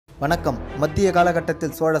வணக்கம். மத்திய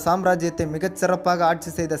காலகட்டத்தில் சோழ சாம்ராஜ்யத்தை மிகச் சிறப்பாக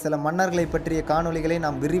ஆட்சி செய்த சில மன்னர்களை பற்றிய காணொளிகளை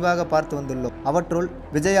நாம் விரிவாக பார்த்து வந்துள்ளோம். அவற்றுள்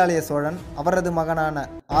விஜயாலய சோழன், அவரது மகனான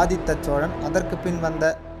ஆதித்த சோழன், அதற்கு பின்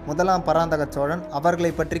வந்த முதலாம் பராந்தக சோழன்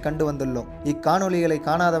அவர்களை பற்றி கண்டு வந்துள்ளோம். இக்காணொளிகளை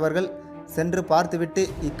காணாதவர்கள் சென்று பார்த்துவிட்டு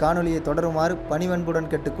இக்காணொளியை தொடருமாறு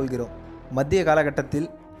பணிவன்புடன் கேட்டுக்கொள்கிறோம். மத்திய காலகட்டத்தில்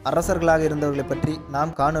அரசர்களாக இருந்தவர்களை பற்றி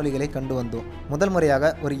நாம் காணொளிகளை கண்டு வந்தோம். முதல்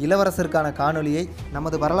முறையாக ஒரு இளவரசருக்கான காணொளியை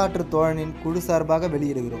நமது வரலாற்று தோழனின் குழு சார்பாக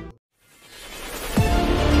வெளியிடுகிறோம்.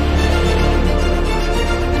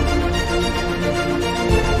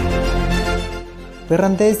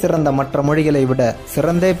 பிறந்தே சிறந்த மற்ற மொழிகளை விட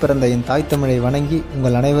சிறந்தே பிறந்த என் தாய் தமிழை வணங்கி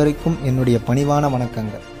உங்கள் அனைவருக்கும் என்னுடைய பணிவான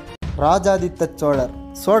வணக்கங்கள். ராஜாதித்த சோழர்.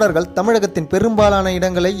 சோழர்கள் தமிழகத்தின் பெரும்பாலான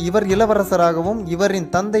இடங்களை இவர் இளவரசராகவும் இவரின்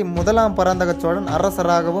தந்தை முதலாம் பராந்தக சோழன்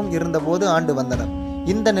அரசராகவும் இருந்தபோது ஆண்டு வந்தனர்.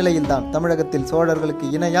 இந்த நிலையில்தான் தமிழகத்தில் சோழர்களுக்கு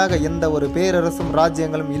இணையாக எந்த ஒரு பேரரசும்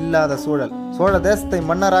ராஜ்யங்களும் இல்லாத சூழல். சோழ தேசத்தை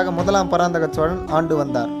மன்னராக முதலாம் பராந்தக சோழன் ஆண்டு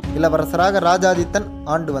வந்தார். இளவரசராக ராஜாதித்தன்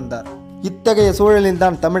ஆண்டு வந்தார். இத்தகைய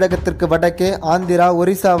சூழலில்தான் தமிழகத்திற்கு வடக்கே ஆந்திரா,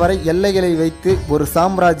 ஒரிசா வரை எல்லைகளை வைத்து ஒரு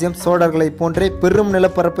சாம்ராஜ்யம் சோழர்களைப் போன்றே பெரும்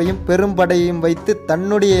நிலப்பரப்பையும் பெரும் படையையும் வைத்து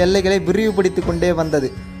தன்னுடைய எல்லைகளை விரிவுபடுத்திக் கொண்டே வந்தது.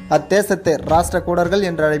 அத்தேசத்தை ராஷ்டிரகூடர்கள்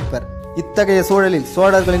என்று அழைப்பர். இத்தகைய சூழலில்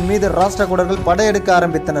சோழர்களின் மீது ராஷ்டிரகூடர்கள் படையெடுக்க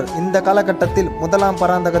ஆரம்பித்தனர். இந்த காலகட்டத்தில் முதலாம்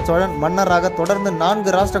பராந்தக சோழன் மன்னராக தொடர்ந்து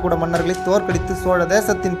 4 ராஷ்டிரகூட மன்னர்களை தோற்கடித்து சோழ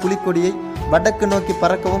தேசத்தின் புலிக்கொடியை வடக்கு நோக்கி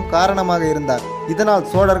பறக்கவும் காரணமாக இருந்தார். இதனால்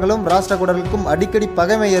சோழர்களும் ராஷ்டிரகூடர்களுக்கும் அடிக்கடி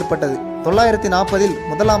பகைமை ஏற்பட்டது. 940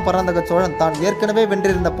 முதலாம் பராந்தக சோழன் தான் ஏற்கனவே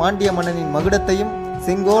வென்றிருந்த பாண்டிய மன்னனின் மகுடத்தையும்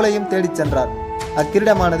செங்கோலையும் தேடிச் சென்றார்.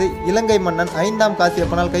 அக்கிரீடமானது இலங்கை மன்னன் 5ஆம்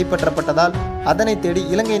காசியப்பனால் கைப்பற்றப்பட்டதால் அதனை தேடி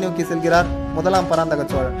இலங்கை நோக்கி செல்கிறார் முதலாம் பராந்தக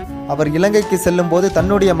சோழன். அவர் இலங்கைக்கு செல்லும் போது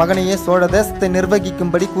தன்னுடைய மகனையே சோழ தேசத்தை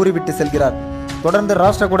நிர்வகிக்கும்படி கூறிவிட்டு செல்கிறார். தொடர்ந்து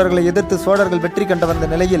ராஷ்டிரகூடர்களை எதிர்த்து சோழர்கள் வெற்றி கண்டு வந்த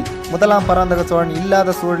நிலையில் முதலாம் பராந்தக சோழன்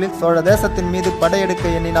இல்லாத சூழலில் சோழ தேசத்தின் மீது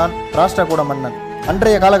படையெடுக்க எண்ணினான் ராஷ்டிரகூட மன்னன்.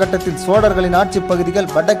 அன்றைய காலகட்டத்தில் சோழர்களின் ஆட்சி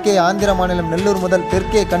பகுதிகள் வடக்கே ஆந்திர மாநிலம் நெல்லூர் முதல்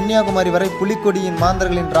தெற்கே கன்னியாகுமரி வரை புலிக்கொடியின்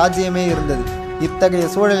மாந்தர்களின் ராஜ்யமே இருந்தது. இத்தகைய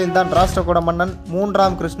சூழலில்தான் ராஷ்டிரகூட மன்னன்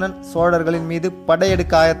 3ஆம் கிருஷ்ணன் சோழர்களின் மீது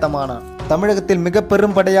படையெடுக்க ஆயத்தமானான். தமிழகத்தில் மிக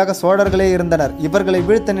பெரும் படையாக சோழர்களே இருந்தனர். இவர்களை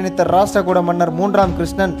வீழ்த்த நினைத்த ராஷ்டிரகூட மன்னர் 3ஆம்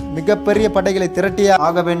கிருஷ்ணன் மிகப்பெரிய படைகளை திரட்டியே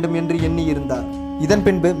ஆக வேண்டும் என்று எண்ணியிருந்தார். இதன்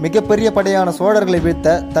பின்பு மிகப்பெரிய படையான சோழர்களை வீழ்த்த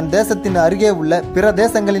தன் தேசத்தின் அருகே உள்ள பிற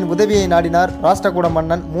தேசங்களின் உதவியை நாடினார் ராஷ்டிரகூட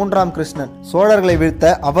மன்னன் 3ஆம் கிருஷ்ணன். சோழர்களை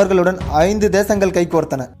வீழ்த்த அவர்களுடன் 5 தேசங்கள்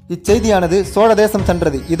கைகோர்த்தன. இச்செய்தியானது சோழ தேசம்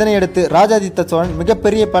சென்றது. இதனையடுத்து ராஜாதித்த சோழன்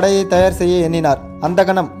மிகப்பெரிய படையை தயார் செய்ய எண்ணினார். அந்த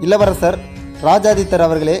கணம் இளவரசர் ராஜாதித்தர்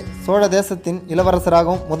அவர்களே சோழ தேசத்தின்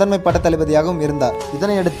இளவரசராகவும் முதன்மை படைத்தளபதியாகவும் இருந்தார்.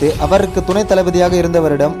 இதனையடுத்து அவருக்கு துணை தளபதியாக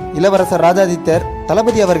இருந்தவரிடம் இளவரசர் ராஜாதித்தர்,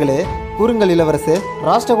 தளபதி அவர்களே கூறுங்கள் இளவரசே,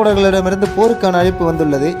 ராஷ்டிரகூடர்களிடமிருந்து போருக்கான அழைப்பு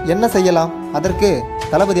வந்துள்ளது, என்ன செய்யலாம்? அதற்கு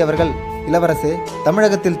தளபதி அவர்கள், இளவரசே,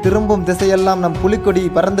 தமிழகத்தில் திரும்பும் திசையெல்லாம் நம் புலிக்கொடி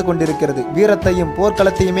பறந்து கொண்டிருக்கிறது. வீரத்தையும்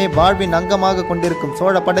போர்க்களத்தையுமே வாழ்வின் அங்கமாக கொண்டிருக்கும்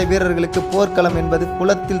சோழ படை வீரர்களுக்கு போர்க்களம் என்பது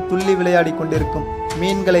குளத்தில் துள்ளி விளையாடி கொண்டிருக்கும்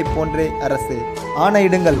மீன்களை போன்றே அரசே.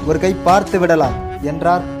 ஆணையிடுங்கள், ஒரு கை பார்த்து விடலாம்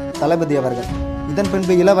என்றார் தளபதி அவர்கள். இதன்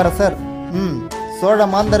பின்பு இளவரசர், சோழ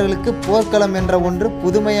மாந்தர்களுக்கு போர்க்களம் என்ற ஒன்று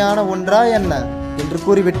புதுமையான ஒன்றா என்ன என்று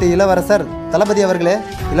கூறிவிட்டு இளவரசர், தளபதி அவர்களே,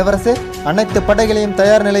 இளவரசே, அனைத்து படைகளையும்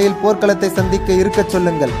தயார் நிலையில் போர்க்களத்தை சந்திக்க இருக்கச்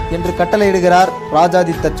சொல்லுங்கள் என்று கட்டளையிடுகிறார்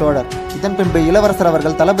ராஜாதித்த சோழர். இதன் பின்பு இளவரசர்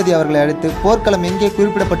அவர்கள் தளபதி அவர்களை அழைத்து போர்க்களம் எங்கே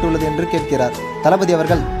குறிப்பிடப்பட்டுள்ளது என்று கேட்கிறார். தளபதி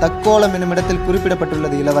அவர்கள், தக்கோலம் என்னும் இடத்தில்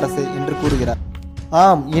குறிப்பிடப்பட்டுள்ளது இளவரசே என்று கூறுகிறார்.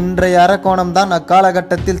 ஆம், இன்றைய அரக்கோணம் தான்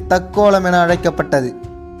அக்காலகட்டத்தில் தக்கோலம் என அழைக்கப்பட்டது.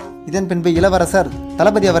 இதன் பின்பு இளவரசர்,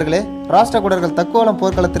 தளபதி அவர்களே, ராஷ்டிரகூடர்கள் தக்கோலம்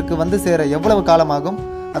போர்க்களத்திற்கு வந்து சேர எவ்வளவு காலமாகும்?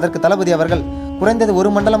 அதற்கு தளபதி அவர்கள், குறைந்தது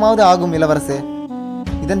 1 மண்டலமாவது ஆகும் இளவரசே.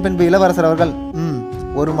 இதன் பின்பு இளவரசர் அவர்கள்,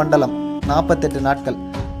 1 மண்டலம் 48 நாட்கள்,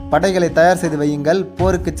 படைகளை தயார் செய்து வையுங்கள்,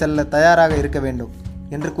 போருக்கு செல்ல தயாராக இருக்க வேண்டும்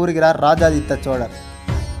என்று கூறுகிறார் ராஜாதித்த சோழர்.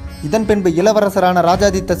 இதன் பின்பு இளவரசரான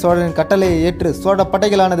ராஜாதித்த சோழரின் கட்டளையை ஏற்று சோழ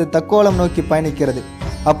படைகளானது தக்கோலம் நோக்கி பயணிக்கிறது.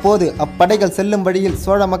 அப்போது அப்படைகள் செல்லும் வழியில்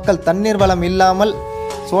சோழ மக்கள் தண்ணீர் வளம் இல்லாமல்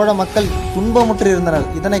சோழ மக்கள் துன்பமுற்று இருந்தனர்.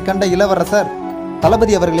 இதனை கண்ட இளவரசர்,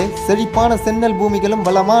 தளபதி அவர்களே, செழிப்பான செந்நெல் பூமிகளும்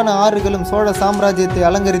வளமான ஆறுகளும் சோழ சாம்ராஜ்யத்தை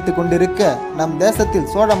அலங்கரித்து கொண்டிருக்க நம் தேசத்தில்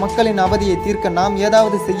சோழ மக்களின் அவதியை தீர்க்க நாம்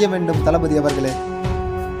ஏதாவது செய்ய வேண்டும் தளபதி அவர்களே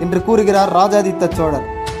என்று கூறுகிறார் ராஜாதித்த சோழர்.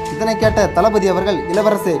 இதனை கேட்ட தளபதி அவர்கள்,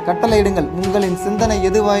 இளவரசே, கட்டளையிடுங்கள், உங்களின் சிந்தனை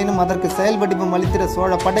எதுவாயினும் அதற்கு செயல் வடிவம் அளித்திட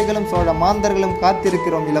சோழ படைகளும் சோழ மாந்தர்களும்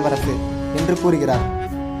காத்திருக்கிறோம் இளவரசே என்று கூறுகிறார்.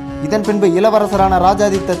 இதன் பின்பு இளவரசரான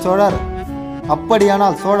ராஜாதித்த சோழர்,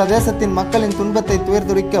 அப்படியானால் சோழ தேசத்தின் மக்களின் துன்பத்தை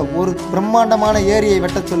துயர்துரிக்க ஒரு பிரம்மாண்டமான ஏரியை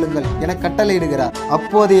வெட்டச் சொல்லுங்கள் என கட்டளையிடுகிறார்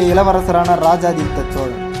அப்போதைய இளவரசரான ராஜாதித்த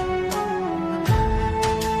சோழன்.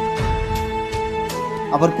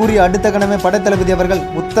 அவர் கூறிய அடுத்த கணமே படைத்தளபதி அவர்கள்,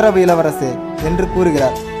 உத்தரவு இளவரசே என்று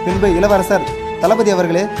கூறுகிறார். பின்பு இளவரசர், தளபதி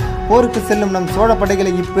அவர்களே, போருக்கு செல்லும் நம் சோழ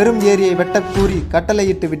படைகளை இப்பெரும் ஏரியை வெட்டக் கூறி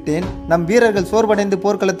கட்டளையிட்டு விட்டேன். நம் வீரர்கள் சோர்வடைந்து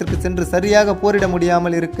போர்க்களத்திற்கு சென்று சரியாக போரிட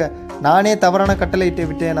முடியாமல் இருக்க நானே தவறான கட்டளையிட்டு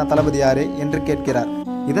விட்டேனா தளபதியாரே என்று கேட்கிறார்.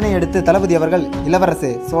 இதனையடுத்து தளபதி அவர்கள், இளவரசே,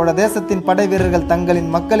 சோழ தேசத்தின் படை வீரர்கள் தங்களின்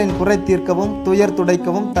மக்களின் குறை தீர்க்கவும் துயர்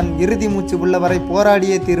துடைக்கவும் தன் இறுதி மூச்சு உள்ளவரை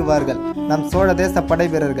போராடியே தீருவார்கள். நம் சோழ தேச படை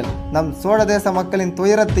வீரர்கள் நம் சோழ தேச மக்களின்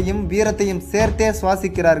துயரத்தையும் வீரத்தையும் சேர்த்தே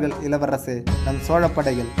சுவாசிக்கிறார்கள் இளவரசே, நம் சோழ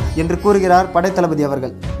படைகள் என்று கூறுகிறார் படைத்தளபதி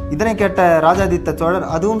அவர்கள். இதனை கேட்ட ராஜாதித்த சோழர்,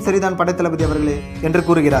 அதுவும் சரிதான் படைத்தளபதி அவர்களே என்று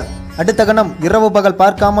கூறுகிறார். அடுத்த கணம் இரவு பகல்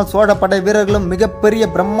பார்க்காமல் சோழ படை வீரர்களும் மிகப்பெரிய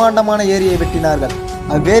பிரம்மாண்டமான ஏரியை வெட்டினார்கள்.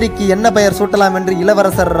 அவ்வேரிக்கு என்ன பெயர் சூட்டலாம் என்று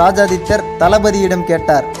இளவரசர் ராஜாதித்தர் தளபதியிடம்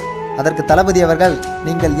கேட்டார். அதற்கு தளபதி அவர்கள்,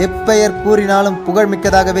 நீங்கள் எப்பெயர் கூறினாலும்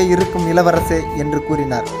புகழ்மிக்கதாகவே இருக்கும் இளவரசே என்று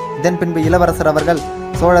கூறினார். இதன் பின்பு இளவரசர் அவர்கள்,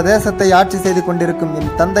 சோழ தேசத்தை ஆட்சி செய்து கொண்டிருக்கும்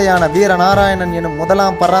என் தந்தையான வீரநாராயணன் எனும்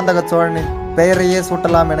முதலாம் பராந்தக சோழனின் பெயரையே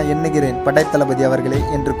சூட்டலாம் என எண்ணுகிறேன் படைத்தளபதி அவர்களே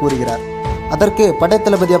என்று கூறுகிறார். அதற்கு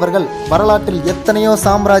படைத்தளபதி அவர்கள், வரலாற்றில் எத்தனையோ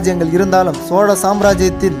சாம்ராஜ்யங்கள் இருந்தாலும் சோழ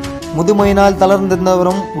சாம்ராஜ்யத்தில் முதுமையினால்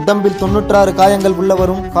தளர்ந்திருந்தவரும் உடம்பில் 96 காயங்கள்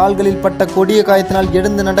உள்ளவரும் கால்களில் பட்ட கொடிய காயத்தினால்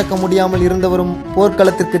எழுந்து நடக்க முடியாமல் இருந்தவரும்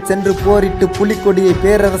போர்க்களத்திற்கு சென்று போரிட்டு புலிக்கொடியை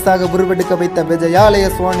பேரரசாக உருவெடுக்க வைத்த விஜயாலய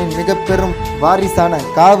சோழனின் மிக பெரும் வாரிசான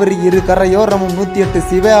காவிரி இரு கரையோரமும் 108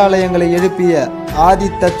 சிவ ஆலயங்களை எழுப்பிய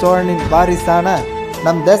ஆதித்த சோழனின் வாரிசான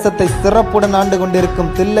நம் தேசத்தை சிறப்புடன் ஆண்டு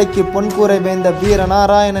கொண்டிருக்கும் தில்லைக்கு பொன்கூரை வேந்த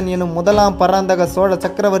வீரநாராயணன் எனும் முதலாம் பராந்தக சோழ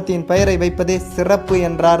சக்கரவர்த்தியின் பெயரை வைப்பதே சிறப்பு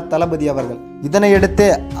என்றார் தளபதி அவர்கள். இதனையடுத்து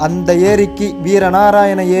அந்த ஏரிக்கு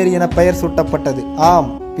வீரநாராயண ஏரி என பெயர் சூட்டப்பட்டது. ஆம்,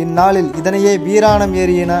 பின்னாளில் இதனையே வீராணம்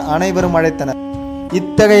ஏரி என அனைவரும் அழைத்தனர்.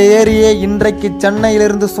 இத்தகைய ஏரியே இன்றைக்கு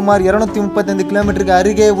சென்னையிலிருந்து சுமார் 235 கிலோமீட்டருக்கு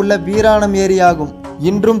அருகே உள்ள வீராணம் ஏரி ஆகும்.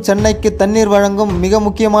 இன்றும் சென்னைக்கு தண்ணீர் வழங்கும் மிக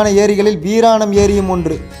முக்கியமான ஏரிகளில் வீராணம் ஏரியும்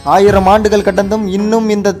ஒன்று. 1000 ஆண்டுகள் கடந்தும் இன்னும்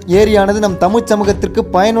இந்த ஏரியானது நம் தமிழ் சமூகத்திற்கு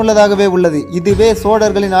பயனுள்ளதாகவே உள்ளது. இதுவே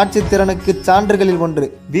சோழர்களின் ஆட்சி திறனுக்கு சான்றுகளில் ஒன்று.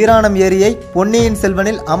 வீராணம் ஏரியை பொன்னியின்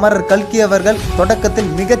செல்வனில் அமரர் கல்கி அவர்கள் தொடக்கத்தில்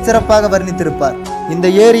மிகச் சிறப்பாக வர்ணித்திருப்பார். இந்த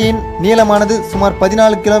ஏரியின் நீளமானது சுமார்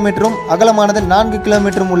 14 கிலோமீட்டரும் அகலமானது 4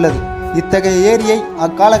 கிலோமீட்டரும் உள்ளது. இத்தகைய ஏரியை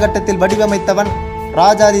அக்காலகட்டத்தில் வடிவமைத்தவன்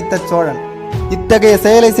ராஜாதித்த சோழன். இத்தகைய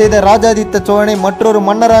செயலை செய்த ராஜாதித்த சோழனை மற்றொரு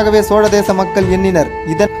மன்னராகவே சோழ தேச மக்கள் எண்ணினர்.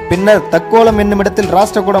 இதன் பின்னர் தக்கோலம் என்னுமிடத்தில்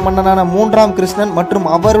ராஷ்டிரகூட மன்னனான 3ஆம் கிருஷ்ணன் மற்றும்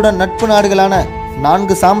அவருடன் நட்பு நாடுகளான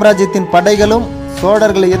 4 சாம்ராஜ்யத்தின் படைகளும்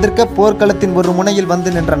சோழர்களை எதிர்க்க போர்க்களத்தின் ஒரு முனையில்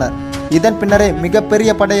வந்து நின்றனர். இதன் பின்னரே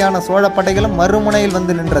மிகப்பெரிய படையான சோழ படைகளும் மறுமுனையில்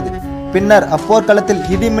வந்து நின்றது. பின்னர் அப்போர்க்களத்தில்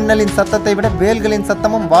இடி மின்னலின் சத்தத்தை விட வேல்களின்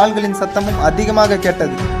சத்தமும் வாள்களின் சத்தமும் அதிகமாக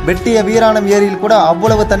கேட்டது. வெட்டிய வீராணம் ஏரியில் கூட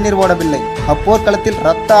அவ்வளவு தண்ணீர் ஓடவில்லை. அப்போர்க்களத்தில்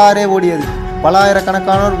இரத்த ஆறே ஓடியது. பல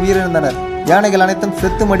ஆயிரக்கணக்கானோர் உயிரிழந்தனர். யானைகள் அனைத்தும்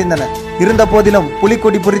செத்து மடிந்தன. இருந்த போதிலும்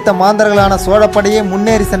புலிக்கொடி பொறித்த மாந்தர்களான சோழப்படையே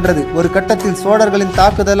முன்னேறி சென்றது. ஒரு கட்டத்தில் சோழர்களின்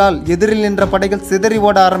தாக்குதலால் எதிரில் நின்ற படைகள் சிதறி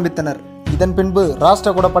ஓட ஆரம்பித்தனர். இதன் பின்பு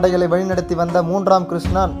ராஷ்டிரகூட படைகளை வழிநடத்தி வந்த 3ஆம்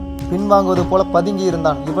கிருஷ்ணன் பின்வாங்குவது போல பதுங்கி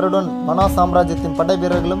இருந்தான். இவருடன் மனா சாம்ராஜ்யத்தின் படை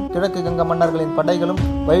வீரர்களும் கிழக்கு கங்க மன்னர்களின் படைகளும்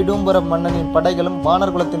வைடூம்பர மன்னனின் படைகளும்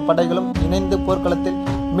வானர்குலத்தின் படைகளும் இணைந்து போர்க்களத்தில்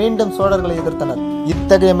மீண்டும் சோழர்களை எதிர்த்தனர்.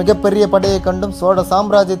 இத்தகைய மிகப்பெரிய படையை கண்டும் சோழ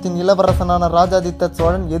சாம்ராஜ்யத்தின் இளவரசனான ராஜாதித்த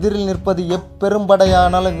சோழன் எதிரில் நிற்பது எப்பெரும்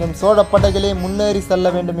படையானாலும் என் சோழ படைகளே முன்னேறி செல்ல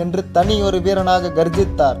வேண்டும் என்று தனி ஒரு வீரனாக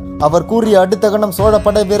கர்ஜித்தார். அவர் கூறிய அடுத்த கணம் சோழ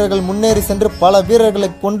படை வீரர்கள் முன்னேறி சென்று பல வீரர்களை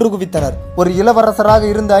கொன்று குவித்தனர். ஒரு இளவரசராக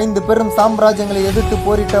இருந்து 5 பெரும் சாம்ராஜ்யங்களை எதிர்த்து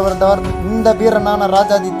போரிட்டவர் தான் இந்த வீரனான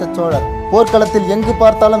ராஜாதித்த சோழர். போர்க்களத்தில் எங்கு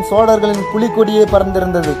பார்த்தாலும் சோழர்களின் புலிக்கொடியே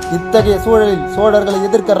பறந்திருந்தது. இத்தகைய சூழலில் சோழர்களை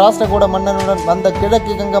எதிர்க்க ராஷ்டிரகூட மன்னனுடன் வந்த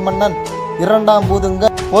கிழக்கு கங்க மன்னன் 2ஆம் பூதுங்க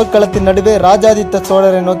போர்க்களத்தின் நடுவே ராஜாதித்த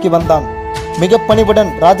சோழரை நோக்கி வந்தான். மிக பணிவுடன்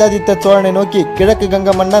ராஜாதித்த சோழனை நோக்கி கிழக்கு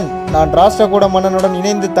கங்க மன்னன், நான் ராஷ்டிரகூட மன்னனுடன்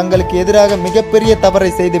இணைந்து தங்களுக்கு எதிராக மிகப்பெரிய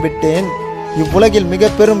தவறை செய்து விட்டேன். இவ்வுலகில் மிக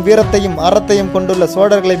பெரும் வீரத்தையும் அறத்தையும் கொண்டுள்ள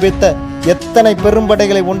சோழர்களை வீழ்த்த எத்தனை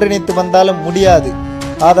பெரும்படைகளை ஒன்றிணைத்து வந்தாலும் முடியாது.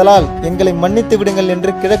 ஆதலால் எங்களை மன்னித்து விடுங்கள்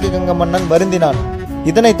என்று கிழக்கு கங்க மன்னன் வருந்தினான்.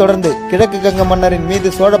 இதனைத் தொடர்ந்து கிழக்கு கங்க மன்னரின் மீது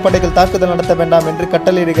சோழ படைகள் தாக்குதல் நடத்த வேண்டாம் என்று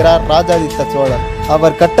கட்டளையிடுகிறார் ராஜாதித்த சோழர்.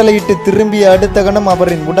 அவர் கட்டளையிட்டு திரும்பிய அடுத்த கணம்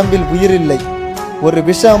அவரின் உடம்பில் உயிரில்லை. ஒரு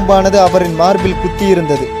விஷ அம்பானது அவரின் மார்பில்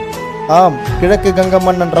குத்தியிருந்தது. ஆம், கிழக்கு கங்க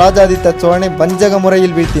மன்னன் ராஜாதித்த சோழனை வஞ்சக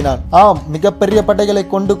முறையில் வீழ்த்தினான். ஆம், மிகப்பெரிய படைகளை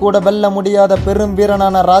கொண்டு கூட வெல்ல முடியாத பெரும்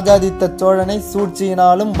வீரனான ராஜாதித்த சோழனை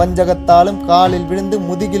சூழ்ச்சியினாலும் வஞ்சகத்தாலும் காலில் விழுந்து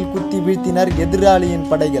முதுகில் குத்தி வீழ்த்தினர் எதிராளியின்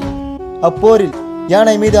படைகள். அப்போரில்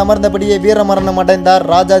யானை மீது அமர்ந்தபடியே வீரமரணம் அடைந்தார்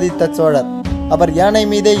ராஜாதித்த சோழர். அவர் யானை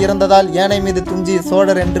மீதே இறந்ததால் யானை மீது துஞ்சிய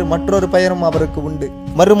சோழர் என்று மற்றொரு பெயரும் அவருக்கு உண்டு.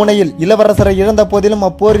 மறுமுனையில் இளவரசரை இழந்த போதிலும்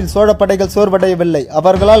அப்போரில் சோழ படைகள் சோர்வடையவில்லை.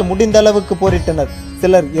 அவர்களால் முடிந்த அளவுக்கு போரிட்டனர்.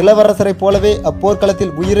 சிலர் இளவரசரை போலவே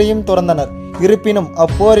அப்போர்க்களத்தில் உயிரையும் துறந்தனர். இருப்பினும்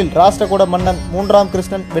அப்போரில் ராஷ்டிரகூட மன்னன் 3ஆம்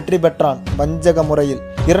கிருஷ்ணன் வெற்றி பெற்றான் வஞ்சக முறையில்.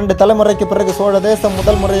 2 தலைமுறைக்கு பிறகு சோழ தேசம்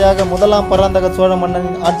முதல் முறையாக 1ஆம் பராந்தக சோழ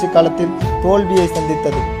மன்னனின் ஆட்சி காலத்தில் தோல்வியை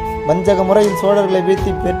சந்தித்தது. வஞ்சக முறையில் சோழர்களை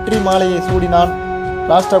வீழ்த்தி வெற்றி மாலையை சூடினான்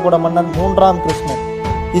ராஷ்டிரகூட மன்னன் 3ஆம் கிருஷ்ணன்.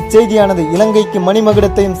 இச்செய்தியானது இலங்கைக்கு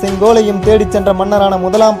மணிமகுடத்தையும் செங்கோலையும் தேடிச் சென்ற மன்னரான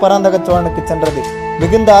 1ஆம் பராந்தக சோழனுக்கு சென்றது.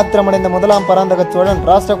 மிகுந்த ஆத்திரமடைந்த 1ஆம் பராந்தக சோழன்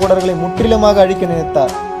ராஷ்டிரகூடர்களை முற்றிலுமாக அழிக்க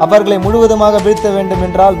நினைத்தார். அவர்களை முழுவதுமாக வீழ்த்த வேண்டும்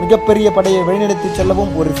என்றால் மிகப்பெரிய படையை வழிநடத்தி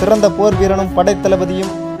செல்லவும் ஒரு சிறந்த போர் வீரனும்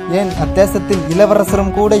படைத்தளபதியும் ஏன் அத்தேசத்தில்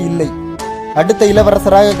இளவரசரும் கூட இல்லை. அடுத்த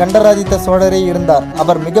இளவரசராக கண்டராதித்த சோழரே இருந்தார்.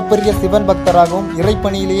 அவர் மிகப்பெரிய சிவன் பக்தராகவும்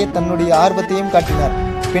இறைப்பணியிலேயே தன்னுடைய ஆர்வத்தையும் காட்டினார்.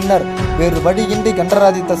 பின்னர் வேறு வழியின்றி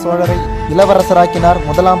கண்டராதித்த சோழரை இளவரசராக்கினார்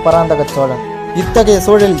 1ஆம் பராந்தக சோழன். இத்தகைய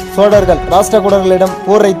சூழலில் சோழர்கள் ராஷ்டிரகூடர்களிடம்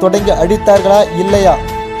போரை தொடங்கி அடித்தார்களா இல்லையா,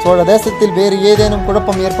 சோழ தேசத்தில் வேறு ஏதேனும்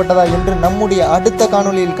குழப்பம் ஏற்பட்டதா என்று நம்முடைய அடுத்த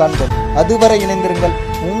காணொளியில் காண்போம். அதுவரை இணைந்திருங்கள்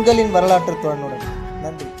உங்களின் வரலாற்று தோழனுடன்.